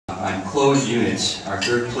enclosed units. Our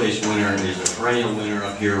third place winner is a perennial winner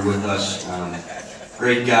up here with us.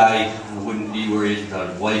 Great guy, wouldn't be where he is without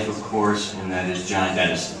his wife, of course, and that is John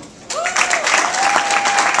Dennison.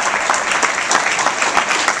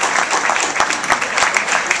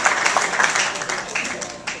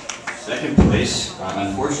 Second place,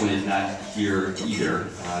 unfortunately, is not here either.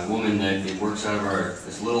 A woman that works out of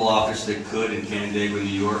this little office that could in Canandaigua, New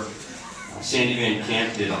York. Sandy Van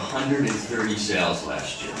Camp did 130 sales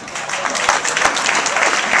last year.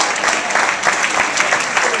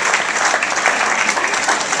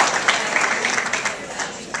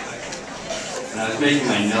 And I was making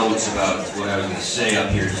my notes about what I was going to say up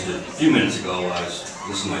here just a few minutes ago. I was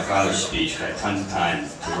listening to my father's speech. I had tons of time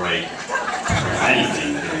to write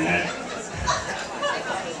anything during that.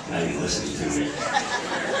 Not even listening to me.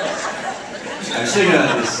 I was thinking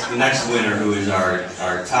of the next winner, who is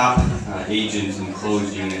our top agent in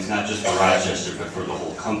closed units, not just for Rochester, but for the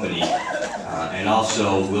whole company, and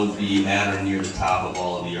also will be at or near the top of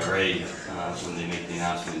all of ERA when they make the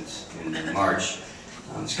announcements in March.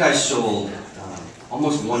 This guy sold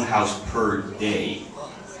almost one house per day.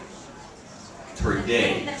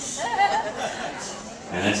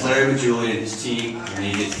 And that's Larry Majuli and his team, and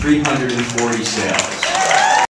they did 340 sales.